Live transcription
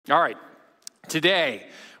All right, today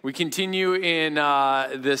we continue in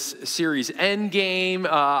this series, Endgame.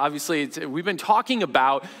 Obviously, we've been talking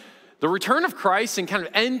about the return of Christ and kind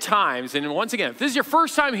of end times. And once again, if this is your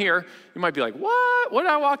first time here, you might be like, what? What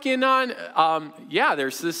did I walk in on? Yeah,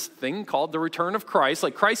 there's this thing called the return of Christ.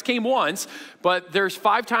 Like Christ came once, but there's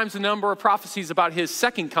 5 times the number of prophecies about his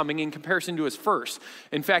second coming in comparison to his first.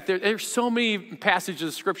 In fact, there's so many passages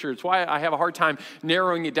of scripture. It's why I have a hard time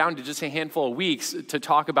narrowing it down to just a handful of weeks to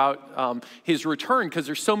talk about his return, because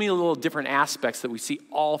there's so many little different aspects that we see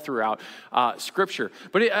all throughout scripture.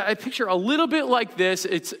 But I picture a little bit like this.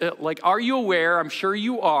 It's like, are you aware? I'm sure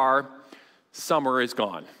you are. Summer is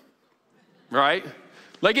gone. Right?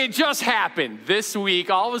 Like it just happened this week.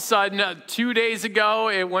 All of a sudden, 2 days ago,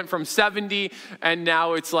 it went from 70, and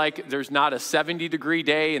now it's like there's not a 70-degree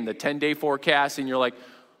day in the 10-day forecast, and you're like,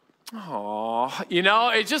 oh,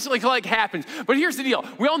 it just like happens. But here's the deal.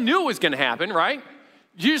 We all knew it was going to happen, right?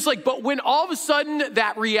 You're just like, but when all of a sudden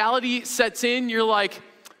that reality sets in, you're like,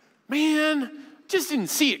 man, just didn't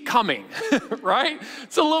see it coming, right?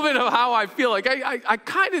 It's a little bit of how I feel. Like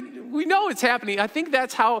we know it's happening. I think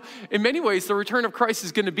that's how, in many ways, the return of Christ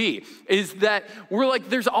is going to be, is that we're like,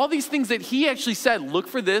 there's all these things that he actually said, look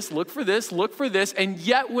for this, look for this, look for this. And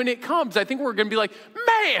yet when it comes, I think we're going to be like,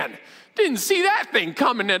 man, didn't see that thing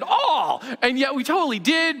coming at all. And yet we totally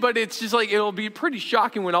did, but it's just like, it'll be pretty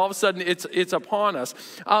shocking when all of a sudden it's upon us.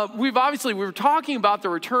 We were talking about the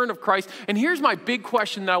return of Christ. And here's my big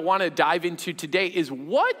question that I want to dive into today is,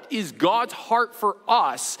 what is God's heart for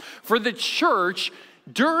us, for the church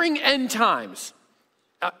during end times?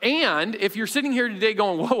 And if you're sitting here today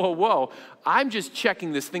going, whoa, whoa, whoa, I'm just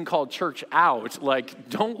checking this thing called church out. Like,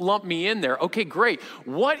 don't lump me in there. Okay, great.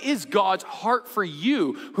 What is God's heart for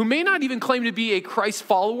you who may not even claim to be a Christ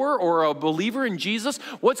follower or a believer in Jesus?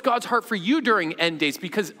 What's God's heart for you during end days?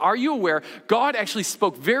 Because are you aware, God actually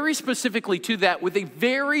spoke very specifically to that with a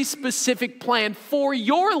very specific plan for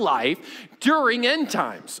your life during end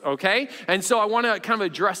times, okay? And so I want to kind of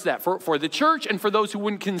address that for the church and for those who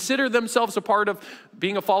wouldn't consider themselves a part of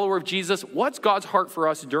being a follower of Jesus. What's God's heart for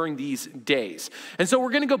us during these days? And so we're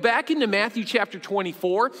going to go back into Matthew chapter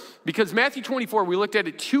 24, because Matthew 24, we looked at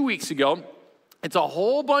it 2 weeks ago. It's a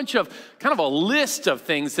whole bunch of kind of a list of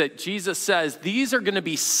things that Jesus says, these are going to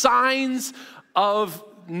be signs of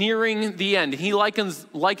nearing the end. He likens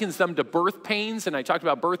them to birth pains, and I talked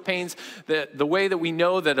about birth pains. The way that we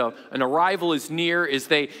know that an arrival is near is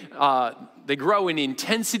they grow in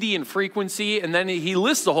intensity and frequency, and then he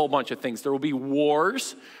lists a whole bunch of things. There will be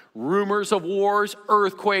wars, rumors of wars,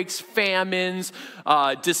 earthquakes, famines,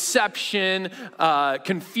 deception,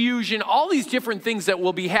 confusion, all these different things that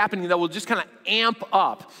will be happening that will just kind of amp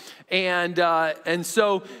up. And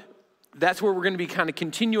so that's where we're going to be kind of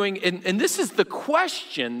continuing. And this is the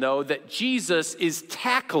question, though, that Jesus is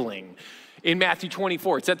tackling in Matthew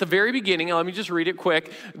 24. It's at the very beginning. Let me just read it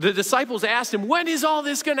quick. The disciples asked him, when is all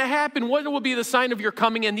this going to happen? What will be the sign of your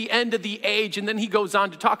coming and the end of the age? And then he goes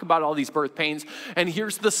on to talk about all these birth pains. And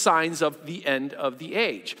here's the signs of the end of the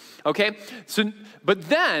age. Okay? But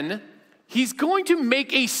then he's going to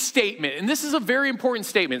make a statement. And this is a very important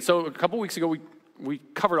statement. So a couple weeks ago, we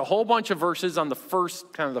covered a whole bunch of verses on the first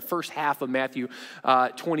half of Matthew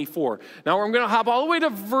 24. Now I'm going to hop all the way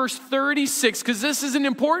to verse 36, because this is an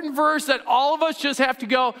important verse that all of us just have to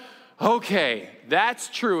go, okay, that's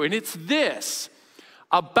true. And it's this: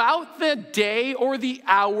 about the day or the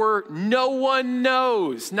hour, no one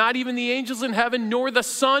knows, not even the angels in heaven, nor the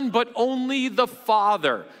Son, but only the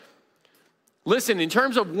Father. Listen, in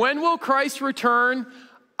terms of when will Christ return,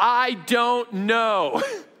 I don't know.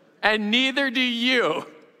 And neither do you.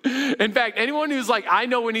 In fact, anyone who's like, I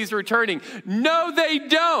know when he's returning, no, they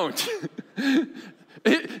don't.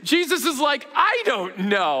 Jesus is like, I don't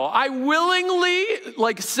know. I willingly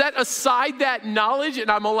set aside that knowledge,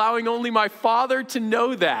 and I'm allowing only my Father to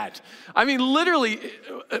know that. I mean, literally,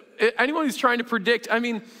 anyone who's trying to predict,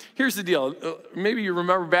 here's the deal. Maybe you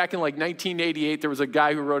remember back in 1988, there was a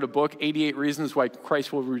guy who wrote a book, 88 Reasons Why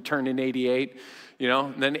Christ Will Return in 88.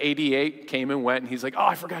 And then 88 came and went, and he's like, oh,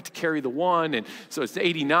 I forgot to carry the one, and so it's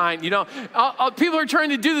 89. People are trying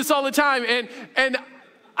to do this all the time, and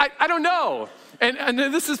I don't know. And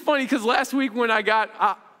this is funny, because last week when I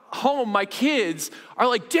got home, my kids are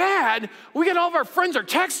like, Dad, we got all of our friends are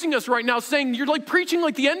texting us right now saying you're preaching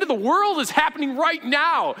like the end of the world is happening right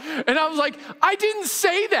now. And I was like, I didn't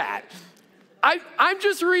say that. I'm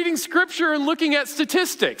just reading scripture and looking at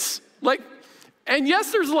statistics. And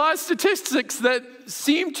yes, there's a lot of statistics that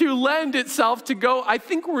seem to lend itself to go, I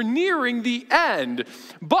think we're nearing the end.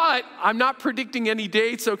 But I'm not predicting any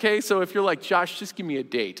dates, okay? So if you're like, Josh, just give me a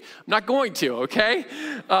date. I'm not going to, okay?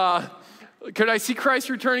 Could I see Christ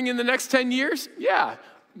returning in the next 10 years? Yeah.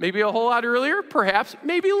 Maybe a whole lot earlier, perhaps,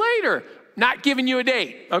 maybe later. Not giving you a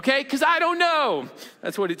date, okay? Because I don't know.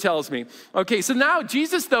 That's what it tells me. Okay, so now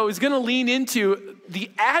Jesus, though, is going to lean into the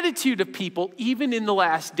attitude of people even in the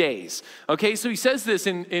last days. Okay, so he says this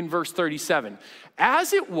in verse 37.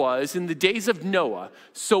 As it was in the days of Noah,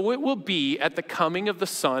 so it will be at the coming of the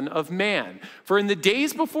Son of Man. For in the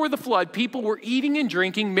days before the flood, people were eating and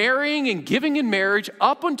drinking, marrying and giving in marriage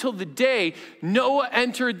up until the day Noah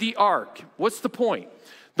entered the ark. What's the point?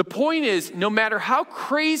 The point is, no matter how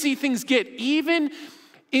crazy things get, even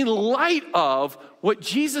in light of what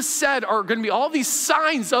Jesus said are going to be all these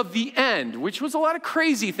signs of the end, which was a lot of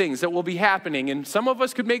crazy things that will be happening. And some of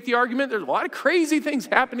us could make the argument there's a lot of crazy things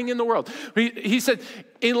happening in the world. He said,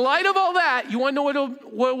 in light of all that, you want to know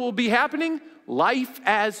what will be happening? Life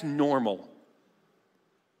as normal.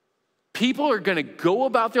 People are going to go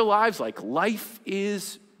about their lives like life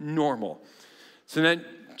is normal. So then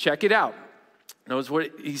check it out. Notice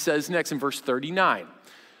what he says next in verse 39.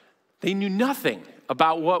 They knew nothing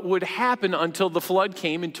about what would happen until the flood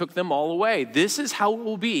came and took them all away. This is how it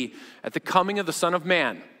will be at the coming of the Son of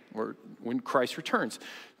Man, or when Christ returns.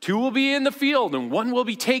 2 will be in the field, and 1 will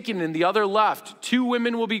be taken and the other left. 2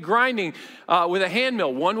 women will be grinding with a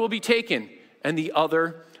handmill. 1 will be taken and the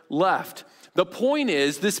other left. The point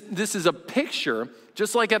is, this is a picture,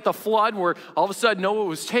 just like at the flood where all of a sudden Noah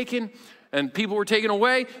was taken and people were taken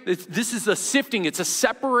away. This is a sifting. It's a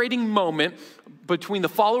separating moment between the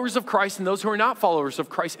followers of Christ and those who are not followers of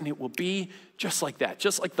Christ. And it will be just like that.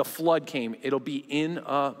 Just like the flood came, it'll be in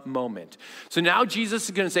a moment. So now Jesus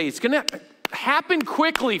is going to say, it's going to happen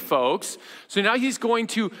quickly, folks. So now he's going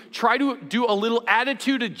to try to do a little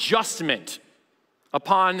attitude adjustment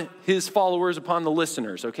upon his followers, upon the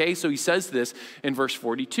listeners. Okay, so he says this in verse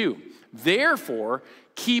 42. Therefore,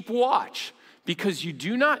 keep watch, because you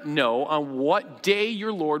do not know on what day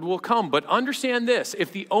your Lord will come. But understand this,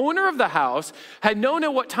 if the owner of the house had known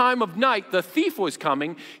at what time of night the thief was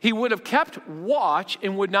coming, he would have kept watch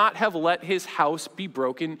and would not have let his house be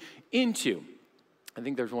broken into. I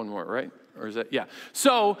think there's one more, right? Or is that, yeah.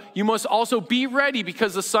 So you must also be ready,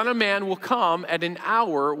 because the Son of Man will come at an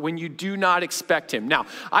hour when you do not expect him. Now,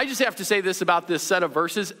 I just have to say this about this set of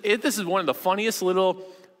verses. This is one of the funniest little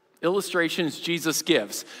illustrations Jesus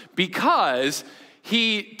gives, because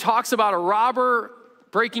he talks about a robber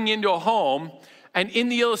breaking into a home, and in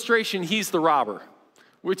the illustration, he's the robber,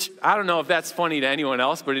 which I don't know if that's funny to anyone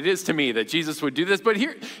else, but it is to me that Jesus would do this. But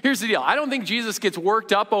here's the deal. I don't think Jesus gets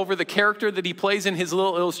worked up over the character that he plays in his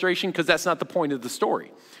little illustration, because that's not the point of the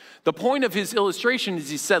story. The point of his illustration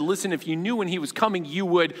is he said, listen, if you knew when he was coming, you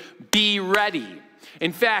would be ready.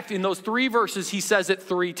 In fact, in those 3 verses, he says it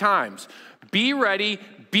 3 times. Be ready,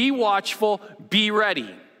 be watchful, be ready.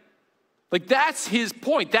 Like, that's his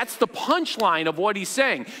point. That's the punchline of what he's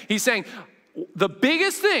saying. He's saying, the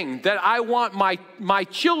biggest thing that I want my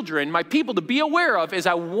children, my people to be aware of is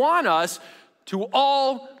I want us to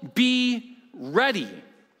all be ready.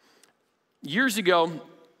 Years ago,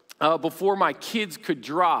 before my kids could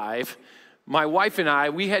drive, my wife and I,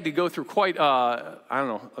 we had to go through quite,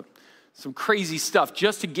 some crazy stuff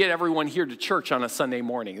just to get everyone here to church on a Sunday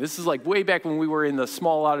morning. This is like way back when we were in the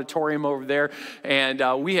small auditorium over there,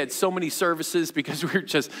 and we had so many services because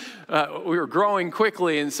we were growing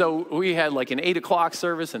quickly, and so we had like an 8 o'clock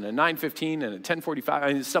service and a 9:15 and a 10:45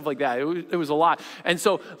 and stuff like that. It was a lot. And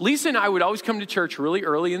so Lisa and I would always come to church really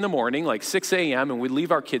early in the morning, like 6 a.m., and we'd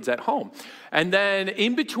leave our kids at home. And then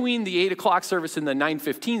in between the 8 o'clock service and the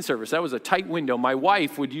 9:15 service, that was a tight window, my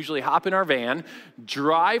wife would usually hop in our van,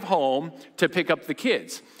 drive home to pick up the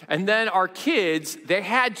kids. And then our kids, they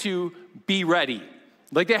had to be ready.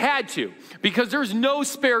 Like, they had to, because there's no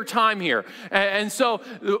spare time here. And so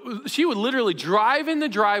she would literally drive in the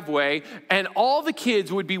driveway, and all the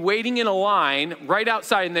kids would be waiting in a line right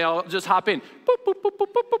outside, and they'll just hop in, boop, boop, boop, boop,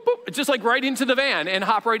 boop, boop, boop, just like right into the van and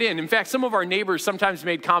hop right in. In fact, some of our neighbors sometimes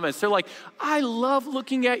made comments. They're like, I love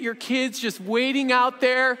looking at your kids just waiting out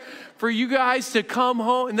there for you guys to come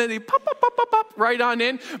home. And then they pop, pop, pop, pop, pop, right on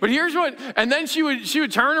in. But here's what, and then she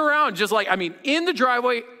would turn around just like, in the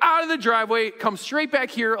driveway, out of the driveway, come straight back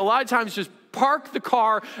here. A lot of times just park the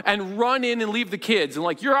car and run in and leave the kids. And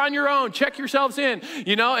like, you're on your own, check yourselves in,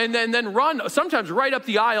 and then run sometimes right up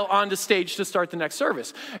the aisle onto stage to start the next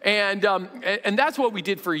service. And that's what we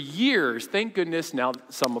did for years. Thank goodness now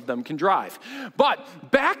some of them can drive. But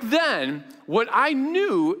back then, what I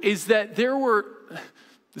knew is that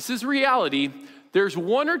this is reality, there's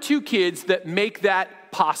 1 or 2 kids that make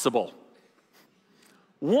that possible.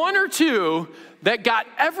 1 or 2 that got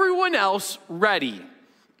everyone else ready.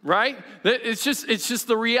 right? It's just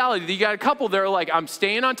the reality. You got a couple that are like, I'm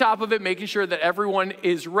staying on top of it, making sure that everyone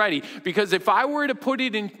is ready. Because if I were to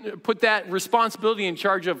put that responsibility in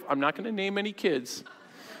charge of, I'm not going to name any kids,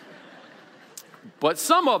 but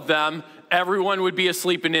some of them, everyone would be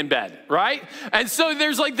asleep and in bed, right? And so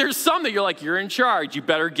there's some that you're like, you're in charge, you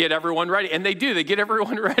better get everyone ready. And they get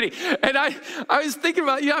everyone ready. And I was thinking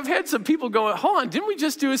about, I've had some people go, hold on, didn't we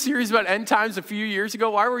just do a series about end times a few years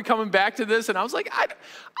ago? Why are we coming back to this? And I was like,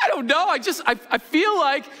 I don't know. I feel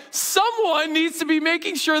like someone needs to be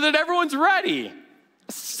making sure that everyone's ready.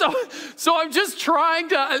 So I'm just trying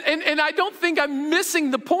to, and I don't think I'm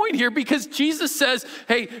missing the point here, because Jesus says,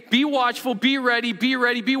 hey, be watchful, be ready, be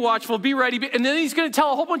watchful, be ready. And then he's going to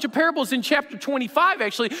tell a whole bunch of parables in chapter 25,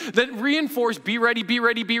 actually, that reinforce be ready, be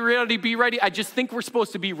ready, be ready, be ready. I just think we're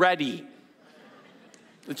supposed to be ready.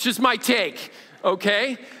 It's just my take,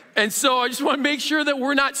 okay? And so I just want to make sure that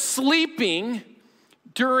we're not sleeping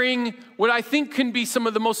during what I think can be some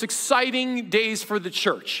of the most exciting days for the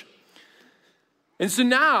church. And so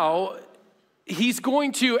now, he's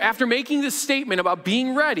going to, after making this statement about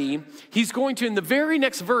being ready, he's going to, in the very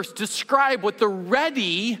next verse, describe what the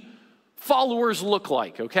ready followers look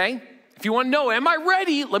like, okay? If you want to know, am I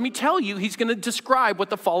ready? Let me tell you, he's going to describe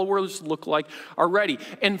what the followers look like are ready.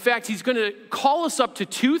 In fact, he's going to call us up to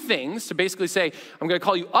two things, to basically say, I'm going to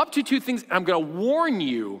call you up to two things, and I'm going to warn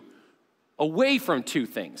you away from two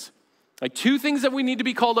things. Like two things that we need to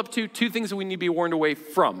be called up to, two things that we need to be warned away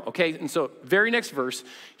from, okay? And so very next verse,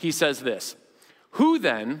 he says this, who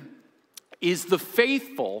then is the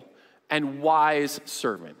faithful and wise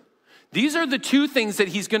servant? These are the two things that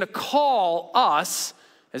he's going to call us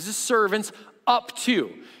as his servants up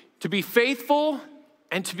to be faithful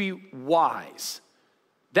and to be wise.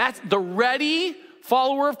 That's the ready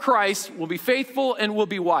follower of Christ will be faithful and will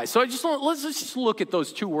be wise. So let's just look at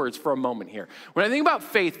those two words for a moment here. When I think about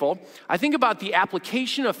faithful, I think about the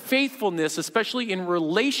application of faithfulness, especially in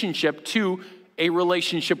relationship to a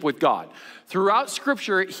relationship with God. Throughout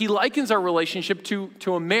Scripture, he likens our relationship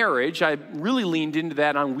to a marriage. I really leaned into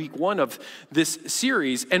that on week 1 of this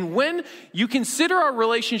series. And when you consider our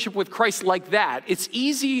relationship with Christ like that, it's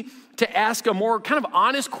easy to ask a more kind of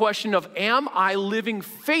honest question of, am I living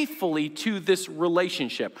faithfully to this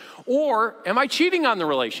relationship? Or am I cheating on the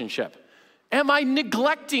relationship? Am I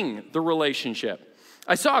neglecting the relationship?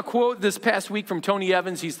 I saw a quote this past week from Tony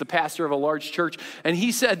Evans. He's the pastor of a large church. And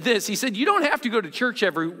he said this. He said, you don't have to go to church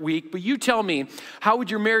every week, but you tell me, how would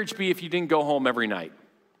your marriage be if you didn't go home every night?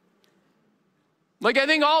 Like, I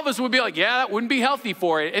think all of us would be like, yeah, that wouldn't be healthy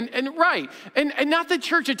for it. And right. And not that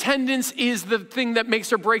church attendance is the thing that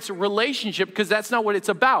makes or breaks a relationship, because that's not what it's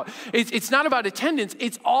about. It's not about attendance.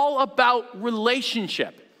 It's all about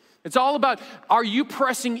relationship. It's all about, are you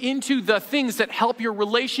pressing into the things that help your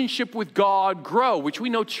relationship with God grow, which we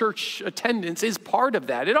know church attendance is part of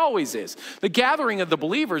that. It always is. The gathering of the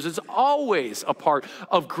believers is always a part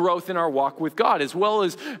of growth in our walk with God, as well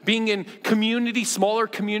as being in community, smaller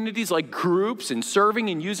communities like groups and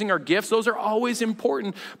serving and using our gifts. Those are always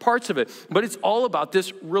important parts of it. But it's all about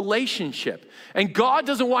this relationship. And God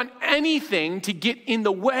doesn't want anything to get in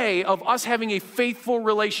the way of us having a faithful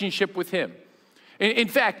relationship with him. In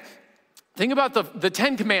fact, think about the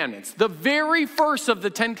 10 Commandments. The very first of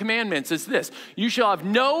the 10 Commandments is this: you shall have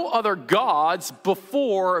no other gods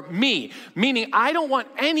before me. Meaning, I don't want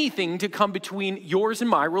anything to come between yours and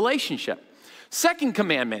my relationship. Second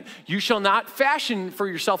commandment, you shall not fashion for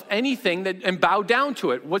yourself anything and bow down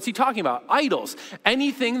to it. What's he talking about? Idols.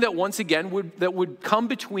 Anything that, once again, would come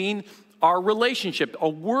between our relationship, a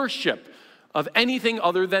worship of anything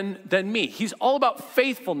other than me. He's all about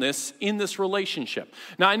faithfulness in this relationship.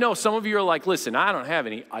 Now, I know some of you are like, listen, I don't have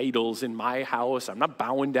any idols in my house. I'm not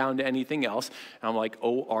bowing down to anything else. And I'm like,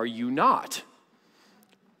 oh, are you not?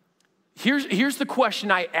 Here's the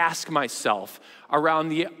question I ask myself around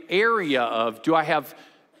the area of,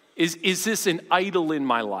 is this an idol in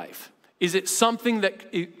my life? Is it something that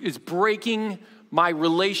is breaking my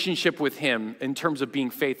relationship with him in terms of being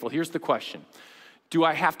faithful? Here's the question. Do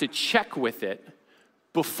I have to check with it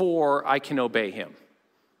before I can obey him?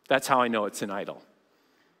 That's how I know it's an idol.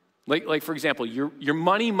 Like for example, your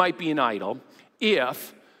money might be an idol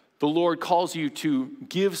if the Lord calls you to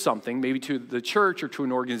give something, maybe to the church or to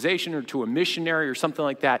an organization or to a missionary or something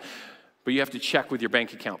like that, but you have to check with your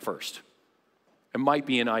bank account first. It might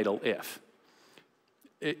be an idol if.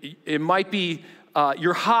 It might be,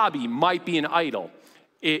 your hobby might be an idol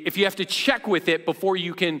if you have to check with it before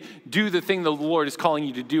you can do the thing the Lord is calling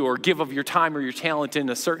you to do, or give of your time or your talent in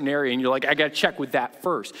a certain area, and you're like, I got to check with that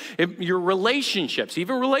first. Your relationships,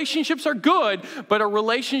 even relationships are good, but a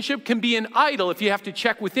relationship can be an idol if you have to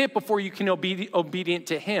check with it before you can be obedient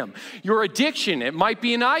to him. Your addiction, it might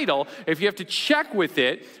be an idol if you have to check with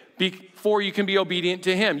it before you can be obedient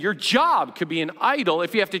to him. Your job could be an idol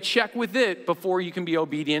if you have to check with it before you can be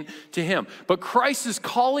obedient to him. But Christ is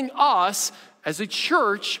calling us as a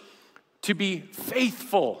church to be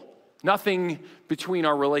faithful. Nothing between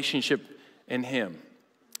our relationship and him.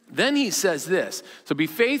 Then he says this. So be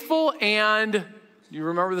faithful and, you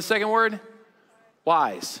remember the second word?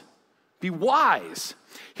 Wise. Be wise.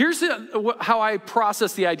 Here's how I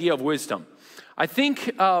process the idea of wisdom. I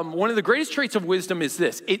think one of the greatest traits of wisdom is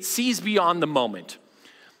this. It sees beyond the moment.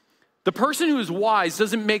 The person who is wise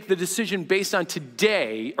doesn't make the decision based on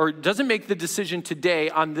today, or doesn't make the decision today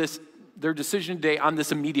on their decision today on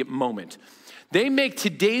this immediate moment. They make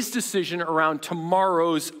today's decision around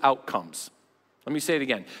tomorrow's outcomes. Let me say it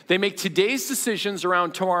again. They make today's decisions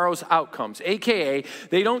around tomorrow's outcomes, AKA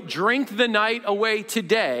they don't drink the night away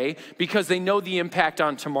today because they know the impact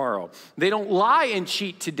on tomorrow. They don't lie and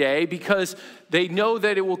cheat today because they know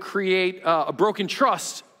that it will create a broken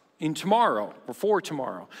trust in tomorrow or for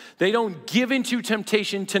tomorrow. They don't give into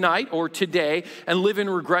temptation tonight or today and live in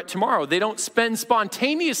regret tomorrow. They don't spend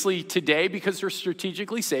spontaneously today because they're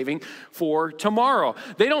strategically saving for tomorrow.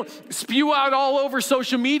 They don't spew out all over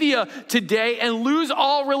social media today and lose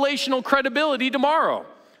all relational credibility tomorrow.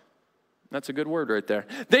 That's a good word right there.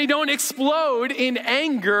 They don't explode in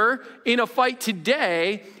anger in a fight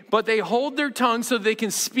today, but they hold their tongue so they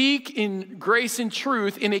can speak in grace and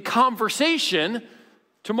truth in a conversation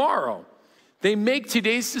tomorrow. They make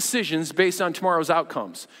today's decisions based on tomorrow's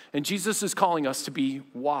outcomes. And Jesus is calling us to be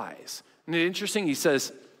wise. Isn't it interesting? He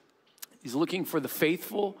says he's looking for the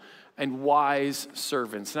faithful and wise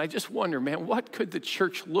servants. And I just wonder, man, what could the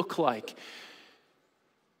church look like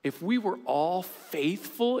if we were all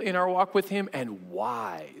faithful in our walk with him and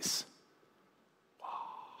wise?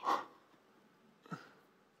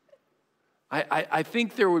 I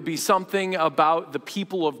think there would be something about the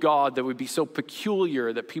people of God that would be so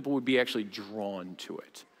peculiar that people would be actually drawn to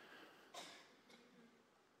it.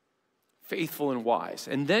 Faithful and wise.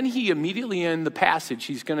 And then he immediately in the passage,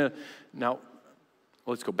 he's going to, now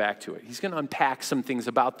let's go back to it. He's going to unpack some things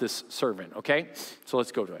about this servant, okay? So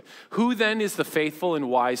let's go to it. Who then is the faithful and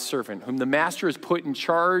wise servant whom the master has put in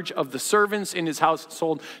charge of the servants in his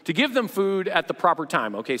household to give them food at the proper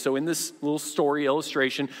time? Okay, so in this little story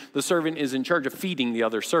illustration, the servant is in charge of feeding the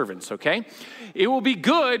other servants, okay? It will be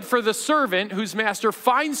good for the servant whose master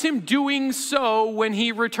finds him doing so when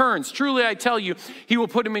he returns. Truly, I tell you, he will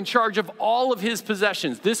put him in charge of all of his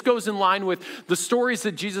possessions. This goes in line with the stories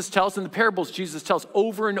that Jesus tells and the parables Jesus tells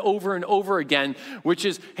over and over and over again, which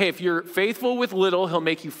is, hey, if you're faithful with little, he'll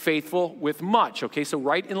make you faithful with much. Okay, so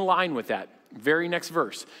right in line with that, very next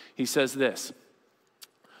verse, he says this.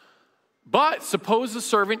 But suppose the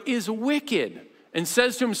servant is wicked and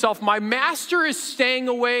says to himself, my master is staying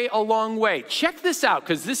away a long way. Check this out,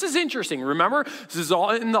 because this is interesting. Remember, this is all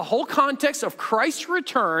in the whole context of Christ's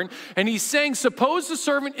return, and he's saying, suppose the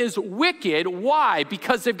servant is wicked. Why?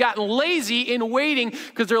 Because they've gotten lazy in waiting,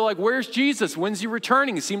 because they're like, where's Jesus? When's he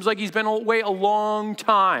returning? It seems like he's been away a long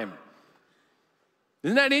time.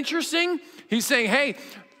 Isn't that interesting? He's saying, hey,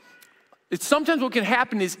 it's sometimes what can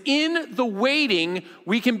happen is in the waiting,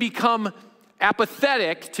 we can become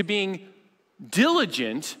apathetic to being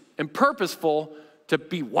diligent and purposeful, to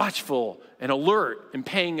be watchful and alert and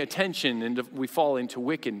paying attention, and we fall into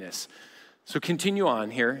wickedness. So continue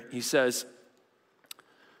on here. He says,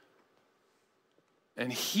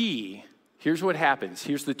 and here's what happens.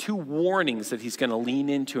 Here's the two warnings that he's going to lean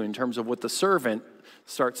into in terms of what the servant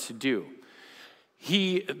starts to do.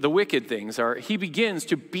 The wicked things are, he begins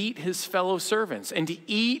to beat his fellow servants and to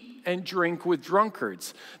eat and drink with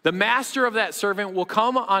drunkards. The master of that servant will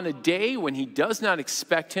come on a day when he does not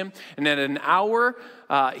expect him, and at an hour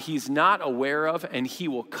he's not aware of, and he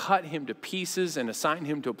will cut him to pieces and assign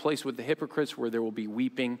him to a place with the hypocrites where there will be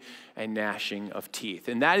weeping and gnashing of teeth.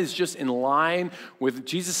 And that is just in line with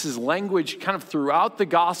Jesus' language kind of throughout the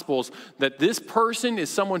Gospels, that this person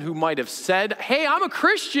is someone who might have said, hey, I'm a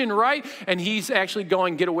Christian, right? And he's actually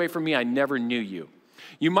going, get away from me, I never knew you.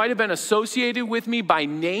 You might have been associated with me by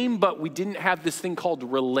name, but we didn't have this thing called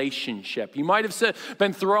relationship. You might have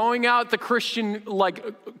been throwing out the Christian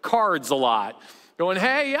cards a lot, going,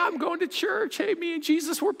 hey, I'm going to church. Hey, me and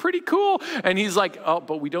Jesus, we're pretty cool. And he's like, oh,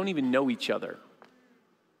 but we don't even know each other.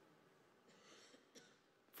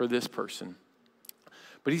 For this person.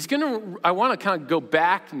 But I want to kind of go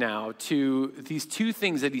back now to these two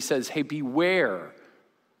things that he says, hey, beware,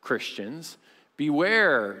 Christians.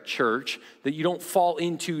 Beware, church, that you don't fall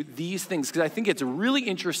into these things. Because I think it's really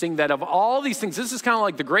interesting that of all these things, this is kind of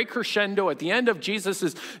like the great crescendo at the end of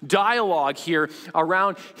Jesus' dialogue here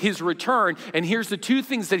around his return. And here's the two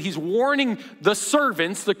things that he's warning the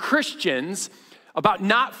servants, the Christians, about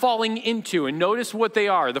not falling into. And notice what they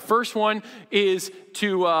are. The first one is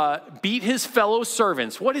to beat his fellow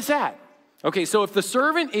servants. What is that? Okay, so if the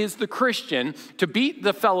servant is the Christian, to beat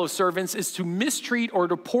the fellow servants is to mistreat or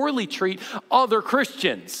to poorly treat other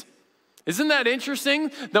Christians. Isn't that interesting?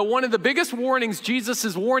 That one of the biggest warnings Jesus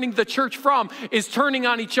is warning the church from is turning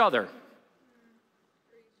on each other.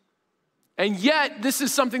 And yet, this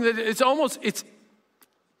is something that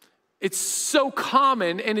it's so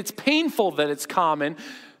common, and it's painful that it's common,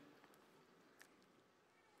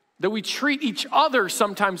 that we treat each other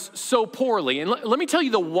sometimes so poorly. And let me tell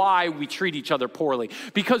you the why we treat each other poorly.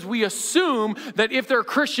 Because we assume that if they're a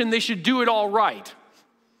Christian, they should do it all right.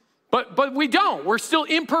 But we don't. We're still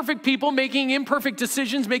imperfect people making imperfect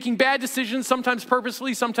decisions, making bad decisions, sometimes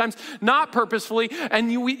purposefully, sometimes not purposefully.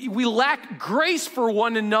 And we lack grace for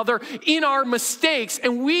one another in our mistakes.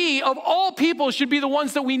 And we, of all people, should be the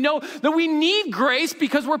ones that we know that we need grace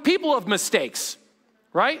because we're people of mistakes.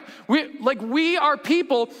 Right? We are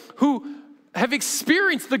people who have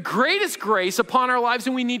experienced the greatest grace upon our lives,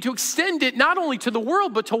 and we need to extend it not only to the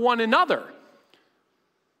world, but to one another.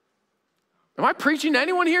 Am I preaching to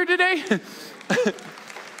anyone here today?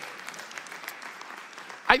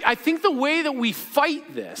 I think the way that we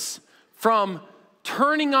fight this from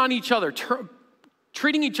turning on each other,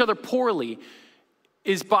 treating each other poorly,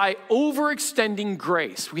 is by overextending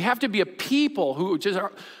grace. We have to be a people who just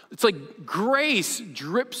are, it's like grace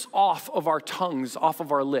drips off of our tongues, off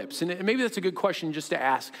of our lips. And maybe that's a good question just to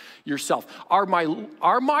ask yourself. Are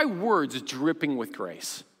my words dripping with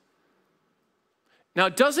grace? Now,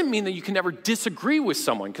 it doesn't mean that you can never disagree with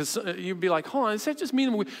someone, because you'd be like, hold on, does that just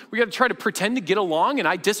mean we got to try to pretend to get along and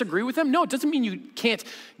I disagree with them? No, it doesn't mean you can't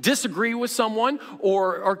disagree with someone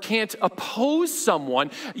or can't oppose someone,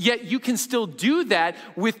 yet you can still do that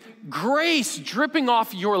with grace dripping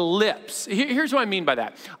off your lips. Here's what I mean by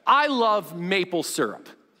that. I love maple syrup.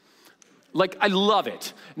 Like, I love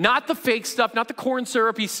it. Not the fake stuff, not the corn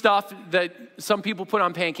syrupy stuff that some people put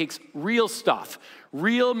on pancakes, real stuff.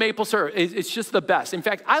 Real maple syrup, it's just the best. In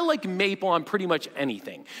fact, I like maple on pretty much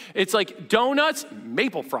anything. It's like donuts,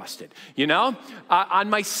 maple frosted, you know? On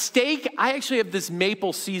my steak, I actually have this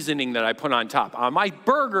maple seasoning that I put on top. On my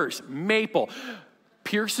burgers, maple.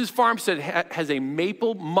 Pierce's Farmstead has a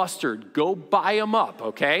maple mustard. Go buy them up,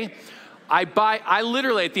 okay? I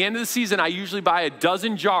literally, at the end of the season, I usually buy a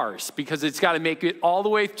dozen jars because it's got to make it all the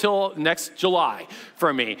way till next July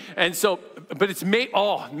for me. And so, but it's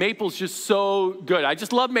maple's just so good. I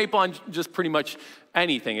just love maple on just pretty much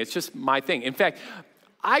anything. It's just my thing. In fact,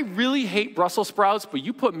 I really hate Brussels sprouts, but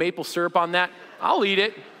you put maple syrup on that, I'll eat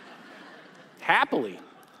it happily.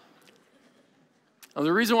 Now,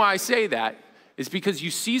 the reason why I say that is because you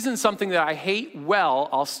season something that I hate well,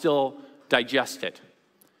 I'll still digest it.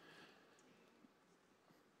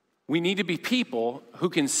 We need to be people who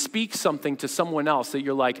can speak something to someone else that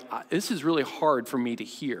you're like, this is really hard for me to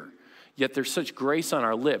hear, yet there's such grace on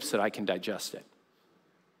our lips that I can digest it.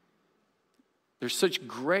 There's such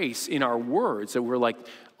grace in our words that we're like,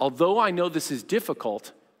 although I know this is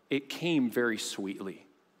difficult, it came very sweetly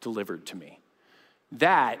delivered to me.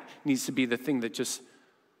 That needs to be the thing that just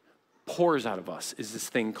pours out of us, is this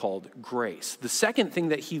thing called grace. The second thing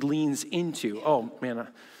that he leans into,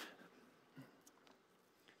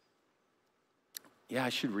 I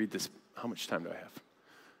should read this. How much time do I have?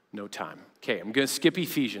 No time. Okay, I'm going to skip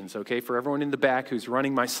Ephesians, okay? For everyone in the back who's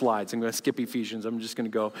running my slides, I'm going to skip Ephesians. I'm just going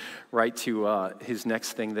to go right to his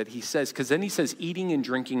next thing that he says, because then he says, eating and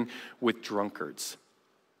drinking with drunkards.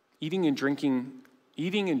 Eating and drinking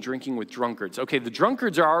with drunkards. Okay, the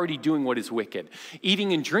drunkards are already doing what is wicked.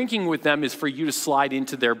 Eating and drinking with them is for you to slide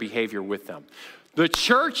into their behavior with them. The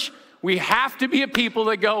church, we have to be a people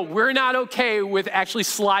that go, we're not okay with actually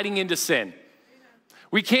sliding into sin.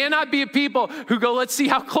 We cannot be a people who go, let's see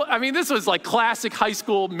how close. I mean, this was like classic high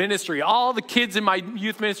school ministry. All the kids in my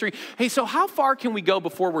youth ministry. Hey, so how far can we go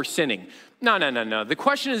before we're sinning? No. The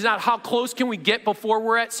question is not how close can we get before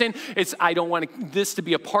we're at sin. It's I don't want this to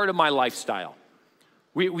be a part of my lifestyle.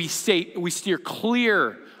 We steer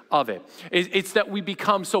clear of it. It's that we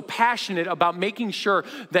become so passionate about making sure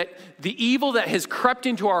that the evil that has crept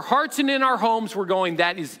into our hearts and in our homes, we're going,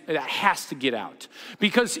 that has to get out.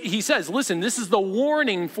 Because he says, listen, this is the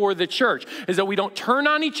warning for the church, is that we don't turn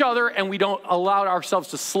on each other and we don't allow ourselves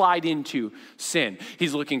to slide into sin.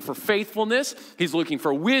 He's looking for faithfulness, he's looking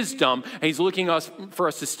for wisdom, and he's looking for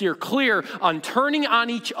us to steer clear on turning on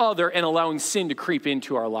each other and allowing sin to creep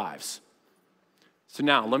into our lives. So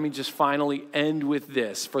now, let me just finally end with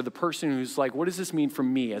this. For the person who's like, what does this mean for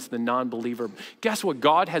me as the non-believer? Guess what?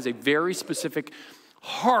 God has a very specific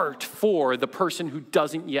heart for the person who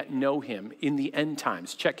doesn't yet know him in the end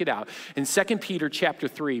times. Check it out. In 2 Peter chapter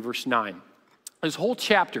 3, verse 9. This whole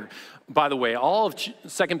chapter, by the way, all of 2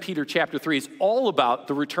 Peter chapter 3 is all about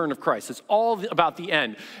the return of Christ. It's all about the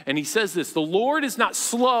end. And he says this, the Lord is not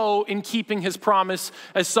slow in keeping his promise,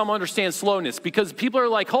 as some understand slowness, because people are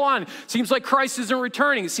like, hold on, seems like Christ isn't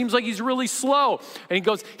returning. It seems like he's really slow. And he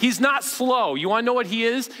goes, he's not slow. You want to know what he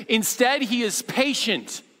is? Instead, he is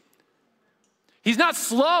patient. He's not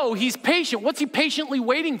slow, he's patient. What's he patiently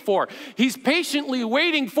waiting for? He's patiently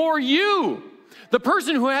waiting for you. The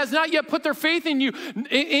person who has not yet put their faith in you,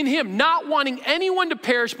 in him, not wanting anyone to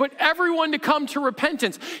perish, but everyone to come to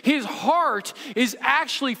repentance. His heart is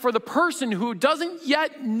actually for the person who doesn't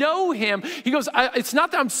yet know him. He goes, it's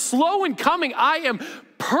not that I'm slow in coming. I am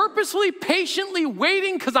purposely, patiently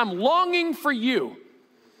waiting because I'm longing for you.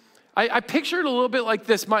 I picture it a little bit like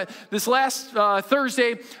this. This last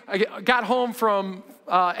Thursday, I got home from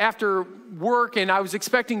after work, and I was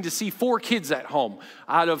expecting to see 4 kids at home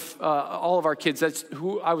out of all of our kids. That's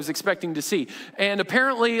who I was expecting to see. And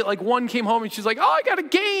apparently, like, one came home and she's like, oh, I got a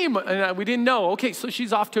game. And we didn't know. Okay, so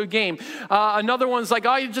she's off to a game. Another one's like,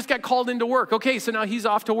 oh, you just got called into work. Okay, so now he's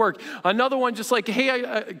off to work. Another one just like, hey,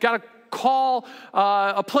 I got a call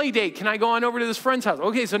a play date. Can I go on over to this friend's house?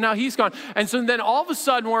 Okay, so now he's gone. And so then all of a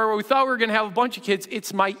sudden, where we thought we were going to have a bunch of kids,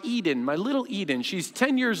 it's my Eden, my little Eden. She's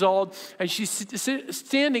 10 years old, and she's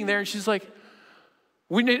standing there, and she's like,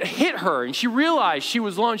 when it hit her, and she realized she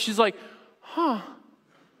was alone, she's like, huh.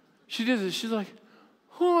 She did this. She's like,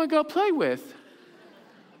 who am I going to play with?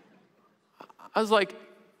 I was like,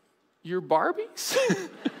 your Barbies?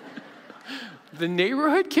 The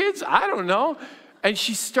neighborhood kids? I don't know. And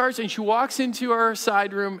she walks into our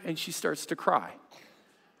side room and she starts to cry.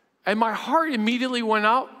 And my heart immediately went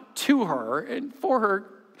out to her and for her,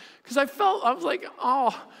 because I was like,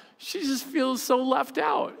 oh, she just feels so left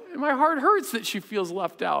out. And my heart hurts that she feels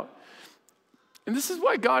left out. And this is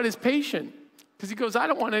why God is patient, because he goes, I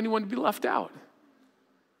don't want anyone to be left out.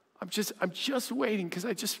 I'm just waiting because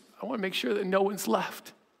I want to make sure that no one's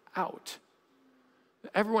left out.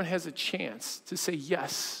 That everyone has a chance to say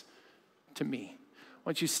yes to me.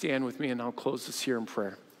 Why don't you stand with me, and I'll close this here in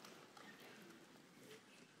prayer.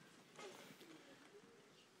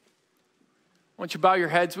 Why don't you bow your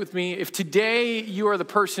heads with me? If today you are the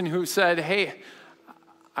person who said, hey,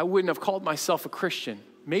 I wouldn't have called myself a Christian,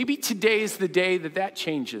 maybe today is the day that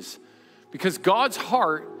changes, because God's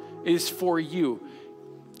heart is for you.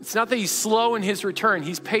 It's not that he's slow in his return,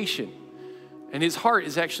 he's patient. And his heart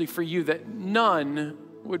is actually for you, that none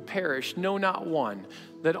would perish, no, not one,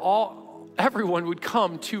 that everyone would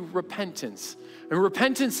come to repentance. And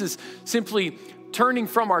repentance is simply turning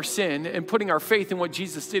from our sin and putting our faith in what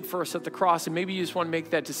Jesus did for us at the cross. And maybe you just want to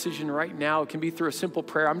make that decision right now. It can be through a simple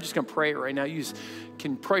prayer. I'm just going to pray it right now. You just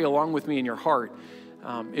can pray along with me in your heart.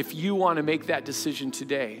 If you want to make that decision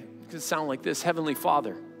today, it can sound like this. Heavenly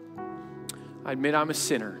Father, I admit I'm a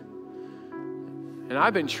sinner. And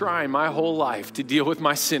I've been trying my whole life to deal with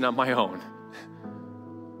my sin on my own.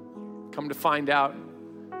 Come to find out,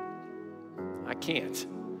 I can't.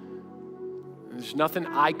 There's nothing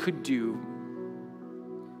I could do.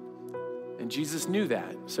 And Jesus knew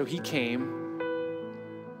that. So he came,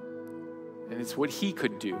 and it's what he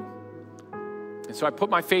could do. And so I put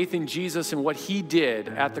my faith in Jesus and what he did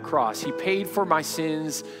at the cross. He paid for my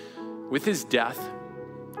sins with his death.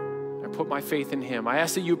 I put my faith in him. I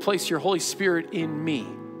ask that you place your Holy Spirit in me.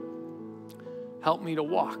 Help me to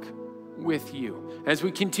walk with you. As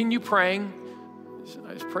we continue praying,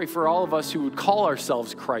 I just pray for all of us who would call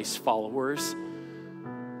ourselves Christ's followers.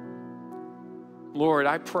 Lord,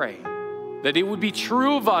 I pray that it would be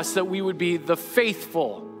true of us that we would be the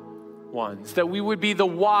faithful ones, that we would be the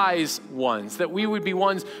wise ones, that we would be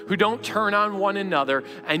ones who don't turn on one another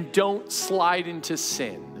and don't slide into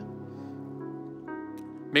sin.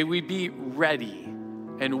 May we be ready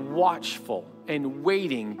and watchful and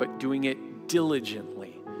waiting, but doing it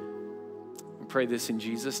diligently. We pray this in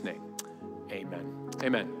Jesus' name. Amen.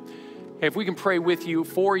 Amen. Hey, if we can pray with you,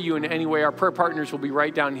 for you in any way, our prayer partners will be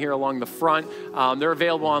right down here along the front. They're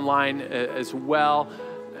available online as well.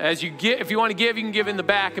 If you want to give, you can give in the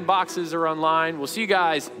back in boxes or online. We'll see you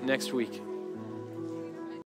guys next week.